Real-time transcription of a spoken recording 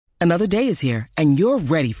Another day is here, and you're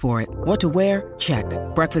ready for it. What to wear? Check.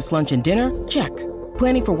 Breakfast, lunch, and dinner? Check.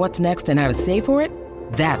 Planning for what's next and how to save for it?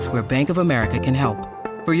 That's where Bank of America can help.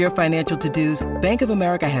 For your financial to-dos, Bank of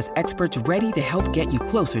America has experts ready to help get you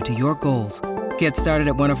closer to your goals. Get started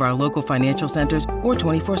at one of our local financial centers or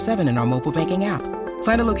 24/7 in our mobile banking app.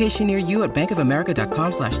 Find a location near you at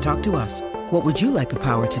bankofamerica.com/talktous. What would you like the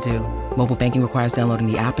power to do? Mobile banking requires downloading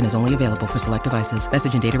the app and is only available for select devices.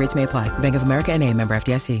 Message and data rates may apply. Bank of America N.A., member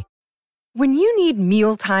FDIC. When you need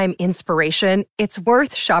mealtime inspiration, it's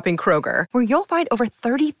worth shopping Kroger, where you'll find over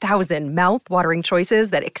 30,000 mouth-watering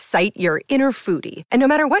choices that excite your inner foodie. And no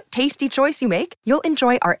matter what tasty choice you make, you'll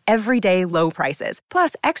enjoy our everyday low prices,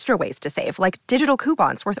 plus extra ways to save, like digital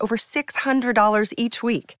coupons worth over $600 each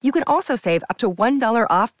week. You can also save up to $1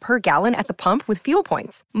 off per gallon at the pump with fuel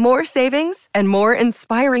points. More savings and more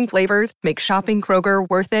inspiring flavors make shopping Kroger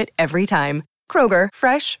worth it every time. Kroger,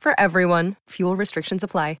 fresh for everyone. Fuel restrictions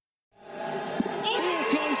apply.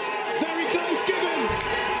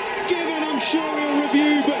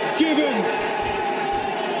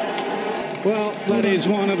 Well, that is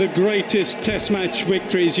one of the greatest Test match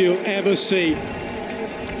victories you'll ever see.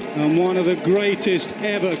 And one of the greatest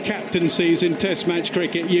ever captaincies in Test match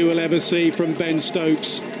cricket you will ever see from Ben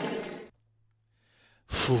Stokes.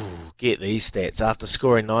 Get these stats. After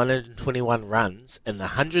scoring 921 runs in the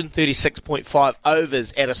 136.5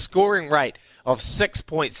 overs at a scoring rate of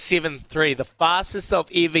 6.73, the fastest of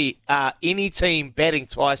any team batting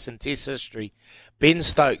twice in Test history, Ben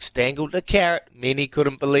Stokes dangled a carrot many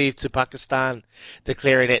couldn't believe to Pakistan,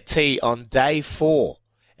 declaring at tea on day 4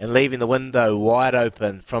 and leaving the window wide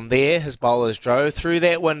open. From there, his bowlers drove through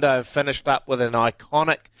that window and finished up with an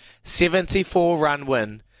iconic 74-run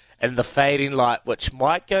win in the fading light, which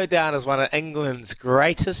might go down as one of England's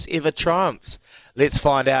greatest ever triumphs. Let's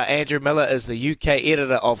find out. Andrew Miller is the UK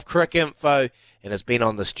editor of Cricinfo and has been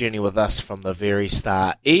on this journey with us from the very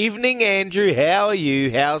start. Evening, Andrew. How are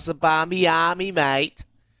you? How's the Barmy Army, mate?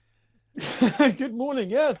 Good morning.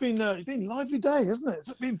 Yeah, it's been a lively day, hasn't it?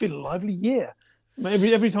 It's been a lively year.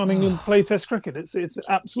 Every time England play Test cricket, it's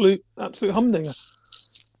absolute humdinger.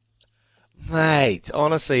 Mate,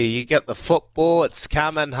 honestly, you get the football, it's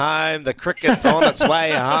coming home, the cricket's on its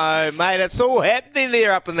way home. Mate, it's all happening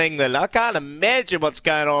there up in England. I can't imagine what's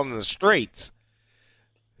going on in the streets.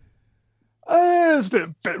 It's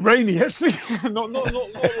a bit rainy, actually. not a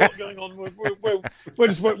lot going on. We're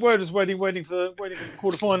just waiting for the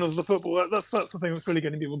quarterfinals of the football. That's the thing that's really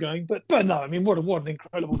getting people going. But no, I mean, what an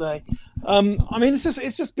incredible day. I mean,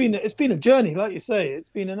 it's been a journey, like you say. It's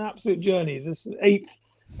been an absolute journey. This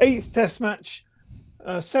eighth Test match,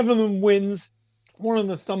 7 of them wins, 1 of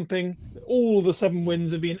them thumping. All the 7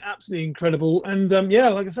 wins have been absolutely incredible. And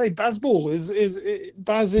like I say, Bazball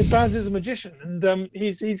Baz is a magician, and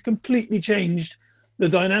he's completely changed the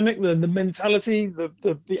dynamic, the mentality,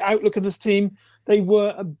 the outlook of this team. They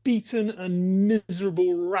were a beaten and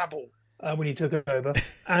miserable rabble when he took over,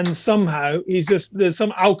 and somehow there's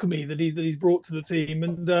some alchemy that he's brought to the team,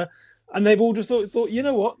 and they've all just thought, you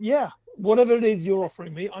know what, yeah. Whatever it is you're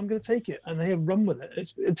offering me, I'm going to take it, and they have run with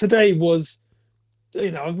it. Today was,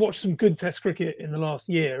 I've watched some good Test cricket in the last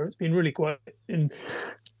year. It's been really quite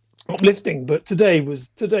uplifting, but today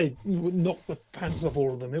knocked the pants off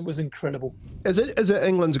all of them. It was incredible. Is it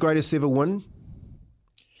England's greatest ever win?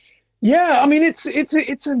 Yeah, I mean, it's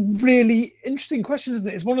a really interesting question,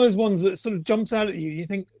 isn't it? It's one of those ones that sort of jumps out at you. You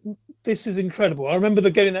think, this is incredible. I remember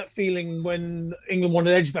getting that feeling when England won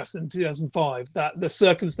at Edgbaston in 2005, that the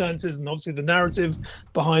circumstances and obviously the narrative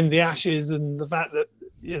behind the Ashes and the fact that,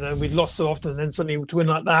 we'd lost so often and then suddenly to win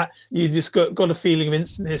like that, you just got a feeling of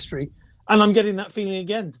instant history. And I'm getting that feeling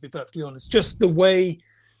again, to be perfectly honest. Just the way,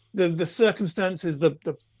 the circumstances, the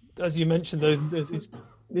as you mentioned, those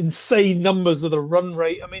insane numbers of the run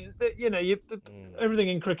rate. I mean, everything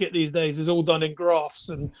in cricket these days is all done in graphs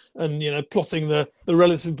and plotting the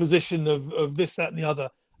relative position of this, that, and the other.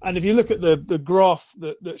 And if you look at the graph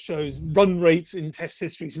that shows run rates in Test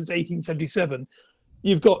history since 1877,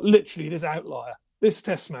 you've got literally this outlier. This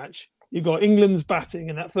Test match, you've got England's batting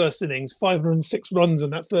in that first innings, 506 runs on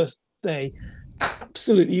that first day.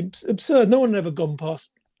 Absolutely absurd. No one had ever gone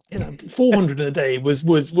past 400 a day was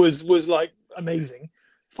like amazing.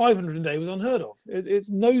 500 a day was unheard of. It's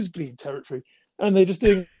nosebleed territory, and they're just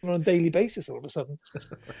doing it on a daily basis all of a sudden.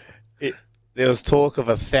 There was talk of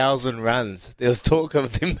 1,000 runs. There was talk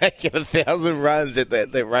of them making 1,000 runs at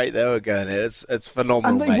that rate they were going at. It's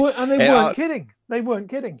phenomenal, and they weren't kidding. They weren't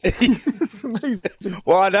kidding. It's amazing.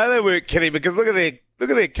 Well, I know they weren't kidding because look at Look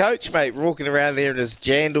at their coach, mate, walking around there in his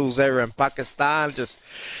jandals over in Pakistan. Just,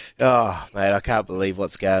 mate, I can't believe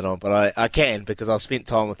what's going on. But I can, because I've spent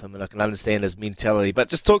time with him and I can understand his mentality. But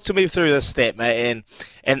just talk to me through this stat, mate.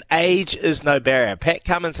 And age is no barrier. Pat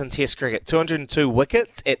Cummins in Test cricket, 202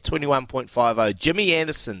 wickets at 21.50. Jimmy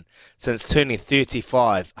Anderson, since turning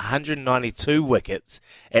 35, 192 wickets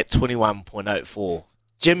at 21.04.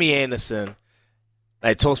 Jimmy Anderson.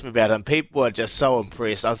 They talk to me about him. People are just so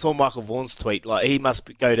impressed. I saw Michael Vaughan's tweet. Like, he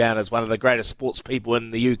must go down as one of the greatest sports people in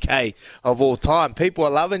the UK of all time. People are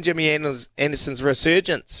loving Jimmy Anderson's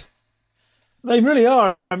resurgence. They really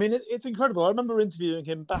are. I mean, it's incredible. I remember interviewing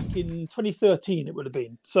him back in 2013. It would have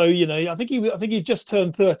been. So, I think he just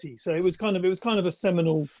turned 30. So it was kind of a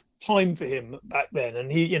seminal time for him back then.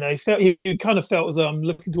 And he kind of felt as though I'm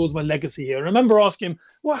looking towards my legacy here. And I remember asking him,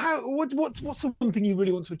 well, what's the one thing you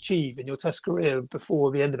really want to achieve in your Test career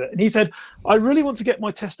before the end of it? And he said, I really want to get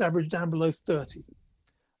my Test average down below 30.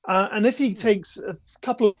 And if he takes a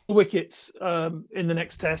couple of wickets in the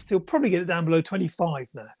next Test, he'll probably get it down below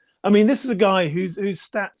 25 now. I mean, this is a guy whose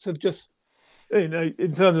stats have just,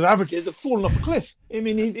 in terms of averages, have fallen off a cliff. I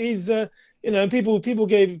mean, he's, people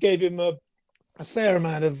gave him a fair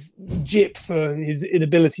amount of jip for his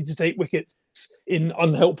inability to take wickets in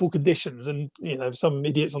unhelpful conditions, and some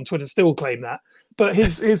idiots on Twitter still claim that. But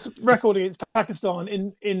his record against Pakistan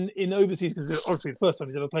in overseas, because it's obviously the first time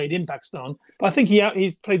he's ever played in Pakistan. But I think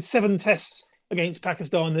he's played 7 Tests against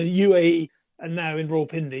Pakistan, the UAE, and now in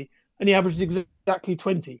Rawalpindi. And he averages exactly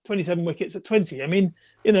 27 wickets at 20. I mean,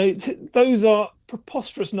 those are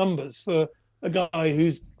preposterous numbers for a guy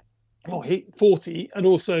who's 40, and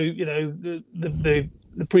also, the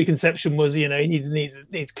preconception was, he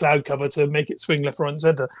needs cloud cover to make it swing left, right, and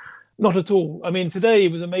centre. Not at all. I mean, today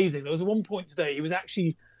it was amazing. There was one point today he was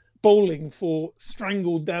actually bowling for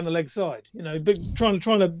strangled down the leg side. Trying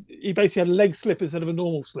to. He basically had a leg slip instead of a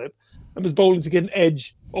normal slip, and was bowling to get an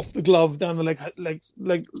edge off the glove down the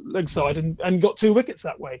leg side, and got 2 wickets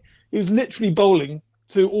that way. He was literally bowling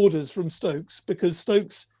to orders from Stokes, because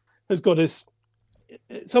Stokes has got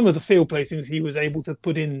some of the field placings he was able to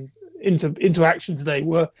put into action today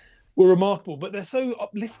were remarkable, but they're so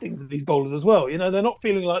uplifting to these bowlers as well. They're not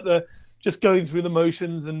feeling like they're just going through the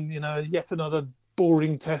motions and yet another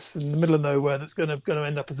boring Test in the middle of nowhere that's going to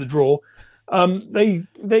end up as a draw.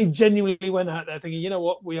 They genuinely went out there thinking,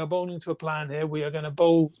 we are bowling to a plan here. We are going to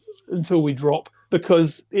bowl until we drop,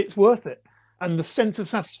 because it's worth it. And the sense of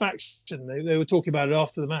satisfaction, they were talking about it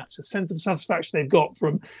after the match, the sense of satisfaction they've got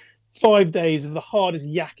from 5 days of the hardest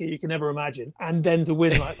yakka you can ever imagine, and then to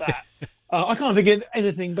win like that. I can't think of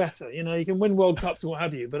anything better. You can win World Cups and what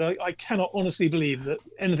have you, but I cannot honestly believe that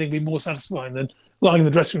anything would be more satisfying than lying in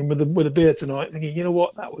the dressing room with a beer tonight thinking,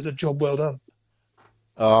 that was a job well done.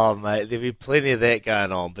 Oh, mate, there'll be plenty of that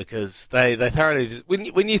going on, because they thoroughly just,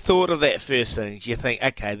 when you thought of that first innings, you think,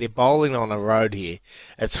 okay, they're bowling on a road here.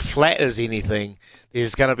 It's flat as anything.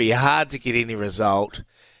 There's going to be hard to get any result.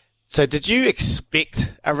 So did you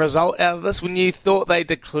expect a result out of this? When you thought they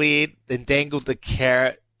declared and dangled the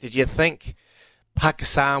carrot, did you think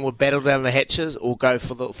Pakistan would battle down the hatches or go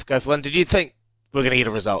for one? Did you think we're going to get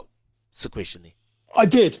a result? That's the question there. I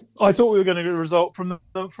did. I thought we were going to get a result from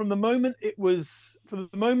the moment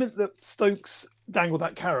that Stokes dangled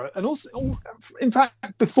that carrot, and also, in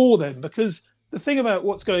fact, before then, because the thing about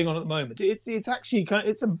what's going on at the moment, it's actually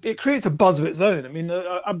it creates a buzz of its own. I mean,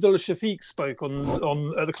 Abdullah Shafiq spoke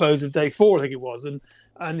on at the close of day 4, I think it was,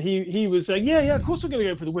 and he was saying, yeah, of course we're going to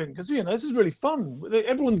go for the win, because this is really fun.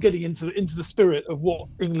 Everyone's getting into the spirit of what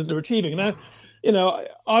England are achieving now.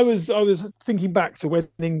 I was thinking back to when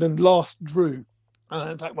England last drew.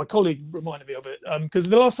 In fact, my colleague reminded me of it, because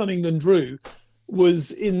the last time England drew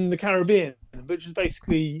was in the Caribbean, which is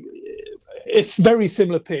basically, it's very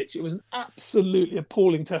similar pitch. It was an absolutely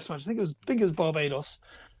appalling Test match. I think it was Barbados.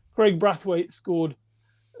 Craig Brathwaite scored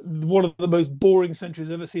one of the most boring centuries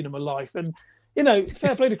I've ever seen in my life. And,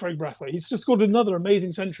 fair play to Craig Brathwaite. He's just scored another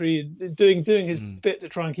amazing century, doing his bit to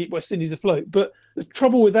try and keep West Indies afloat. But the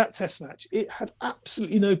trouble with that Test match, it had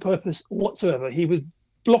absolutely no purpose whatsoever. He was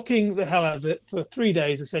blocking the hell out of it for 3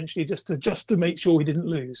 days, essentially, just to make sure he didn't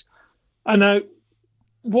lose. And now,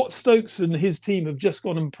 what Stokes and his team have just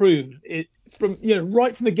gone and proved it from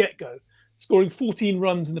right from the get-go, scoring 14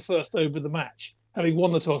 runs in the first over of the match, having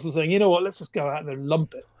won the toss and saying, let's just go out there and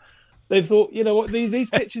lump it. They've thought,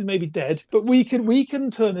 these pitches may be dead, but we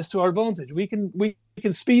can turn this to our advantage. We can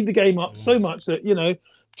speed the game up so much that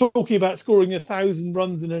talking about scoring 1,000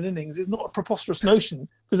 runs in an innings is not a preposterous notion,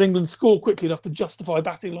 because England score quickly enough to justify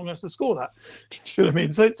batting long enough to score that. You know what I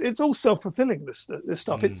mean? So it's all self-fulfilling, this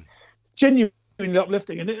stuff. It's genuinely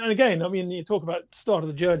uplifting. And again, I mean, you talk about start of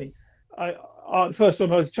the journey. the first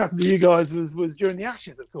time I was chatting to you guys was during the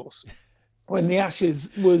Ashes, of course, when the Ashes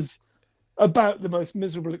was about the most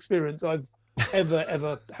miserable experience I've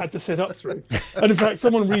ever had to sit up through. And in fact,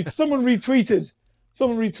 someone retweeted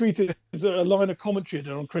a line of commentary I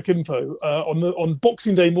did on Cricinfo on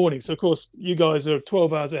Boxing Day morning. So of course you guys are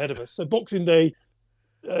 12 hours ahead of us. So Boxing Day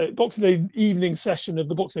evening session of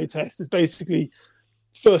the Boxing Day Test is basically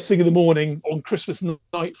first thing in the morning on Christmas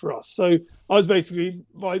night for us. So I was basically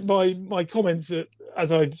my comments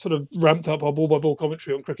as I sort of ramped up our ball by ball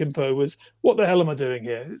commentary on Cricinfo was, what the hell am I doing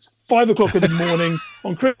here? It's 5 o'clock in the morning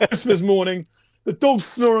on Christmas morning. The dog's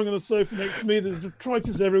snoring on the sofa next to me. There's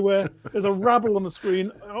detritus everywhere. There's a rabble on the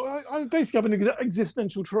screen. I basically have an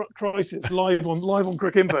existential crisis live on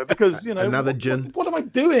Cricinfo because, another gin. What am I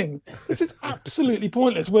doing? This is absolutely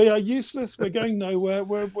pointless. We are useless. We're going nowhere.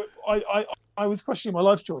 I was questioning my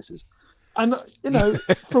life choices, and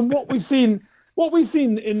from what we've seen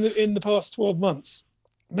in the past 12 months,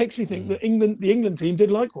 makes me think that the England team did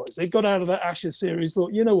likewise. They got out of that Ashes series,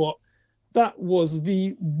 thought, you know what, that was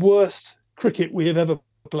the worst cricket we have ever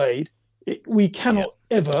played. We cannot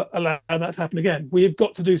ever allow that to happen again. We have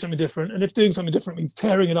got to do something different, and if doing something different means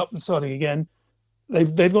tearing it up and starting again,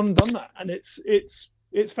 they've gone and done that, and it's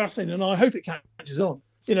fascinating, and I hope it catches on.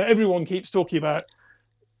 Everyone keeps talking about,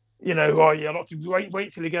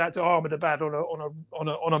 wait till you get out to Ahmedabad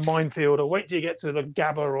on a minefield, or wait till you get to the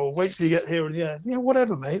Gabba, or wait till you get here and there. Yeah,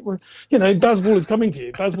 whatever, mate. Well, Bazball is coming for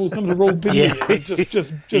you. Bazball's coming to roll big.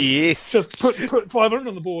 Just put 500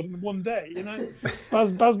 on the board in one day.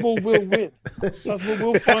 Bazball will win. Bazball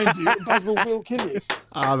will find you. And Bazball will kill you.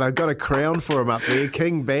 Oh, they've got a crown for him up there,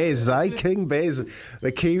 King Baz, eh? King Baz,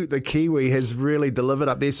 the Kiwi has really delivered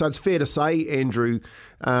up there. So it's fair to say, Andrew,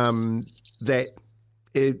 that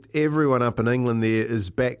everyone up in England there is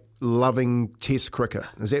back loving Test cricket.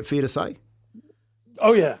 Is that fair to say?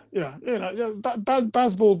 Oh yeah.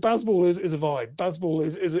 Bazball is a vibe. Bazball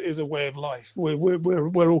is a way of life.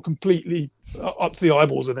 We're all completely up to the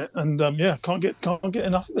eyeballs in it, and can't get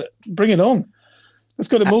enough of it. Bring it on. Let's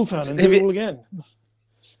go to Multan and do it all again.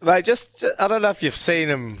 Mate, I don't know if you've seen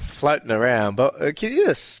him floating around, but can you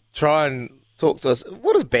just try and talk to us?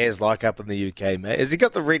 What is Baz like up in the UK, mate? Has he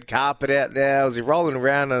got the red carpet out now? Is he rolling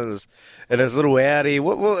around in his little Audi?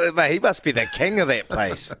 Mate, he must be the king of that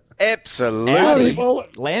place. Absolutely. Well,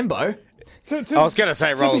 Lambo. I was going to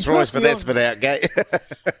say Rolls Royce, but that's been outgate.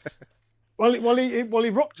 Well, he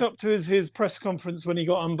rocked up to his press conference when he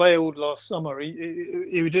got unveiled last summer.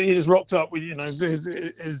 He just rocked up with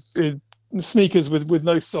his sneakers with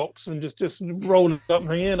no socks and just rolled up and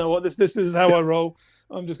thinking, this is how I roll.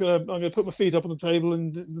 I'm gonna put my feet up on the table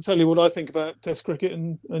and tell you what I think about Test cricket,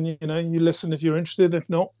 and you listen if you're interested. If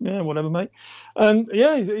not, whatever, mate. And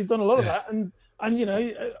he's done a lot of that, and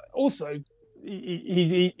also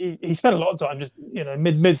he spent a lot of time just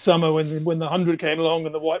midsummer when the 100 came along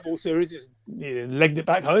and the white ball series, he legged it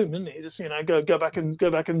back home, didn't he? Just go back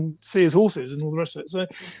and see his horses and all the rest of it. So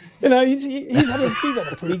he's had a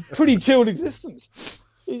pretty chilled existence.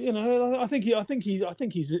 I think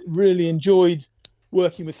he's really enjoyed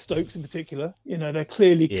working with Stokes in particular. They're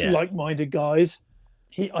clearly like-minded guys.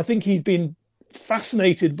 I think he's been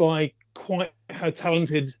fascinated by quite how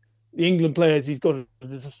talented the England players he's got at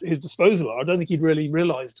his disposal are. I don't think he'd really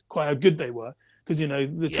realised quite how good they were, because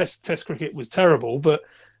the test cricket was terrible, but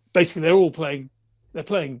basically they're playing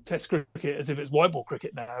Test cricket as if it's white ball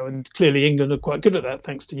cricket now, and clearly England are quite good at that,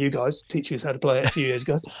 thanks to you guys teaching us how to play it a few years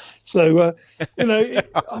ago. So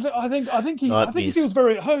I think he feels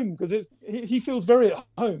very at home, because he feels very at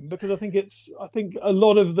home because I think a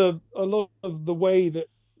lot of the way that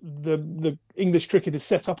the English cricket is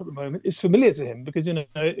set up at the moment is familiar to him, because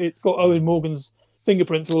it's got Owen Morgan's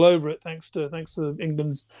fingerprints all over it, thanks to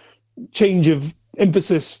England's change of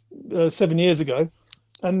emphasis 7 years ago,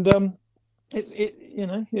 and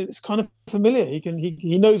it's kind of familiar.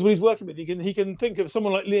 He knows what he's working with. He can think of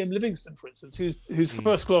someone like Liam Livingstone, for instance, whose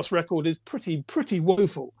first class record is pretty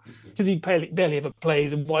woeful, because he barely ever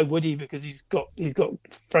plays, and why would he? Because he's got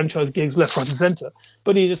franchise gigs left, right, and centre.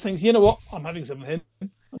 But he just thinks, you know what, I'm having some of him. I'm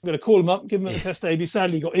going to call him up, give him a test debut.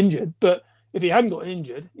 Sadly, he got injured, but if he hadn't got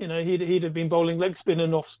injured, he'd have been bowling leg spin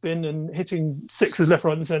and off spin and hitting sixes left,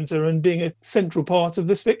 right, and centre, and being a central part of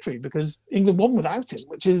this victory, because England won without him,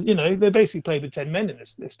 which is, they basically played with 10 men in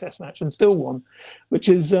this test match and still won, which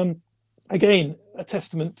is again a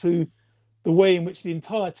testament to the way in which the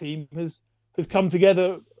entire team has come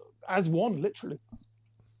together as one, literally.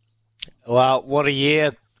 Well, what a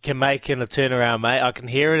year can make in a turnaround, mate. I can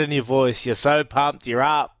hear it in your voice. You're so pumped. You're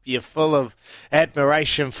up. You're full of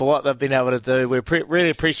admiration for what they've been able to do. We really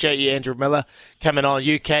appreciate you, Andrew Miller, coming on,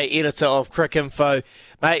 UK editor of Cricinfo.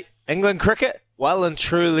 Mate, England cricket, well and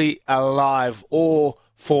truly alive, all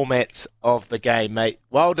formats of the game, mate.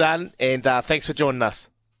 Well done, and thanks for joining us.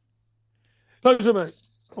 Pleasure, mate.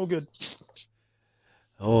 All good.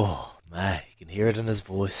 Oh, mate, you can hear it in his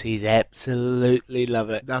voice. He's absolutely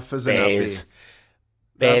loving it. Enough isn't up there.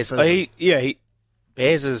 Baz.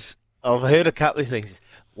 Baz is, I've heard a couple of things.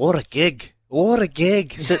 What a gig. What a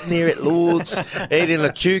gig. Sitting there at Lord's, eating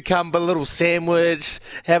a cucumber little sandwich,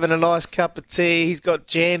 having a nice cup of tea. He's got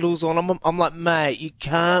jandals on him. I'm like, mate, you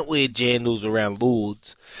can't wear jandals around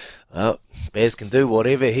Lord's. Well, Baz can do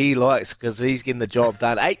whatever he likes because he's getting the job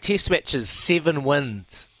done. 8 test matches, 7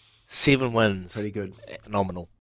 wins. 7 wins. Pretty good. Phenomenal.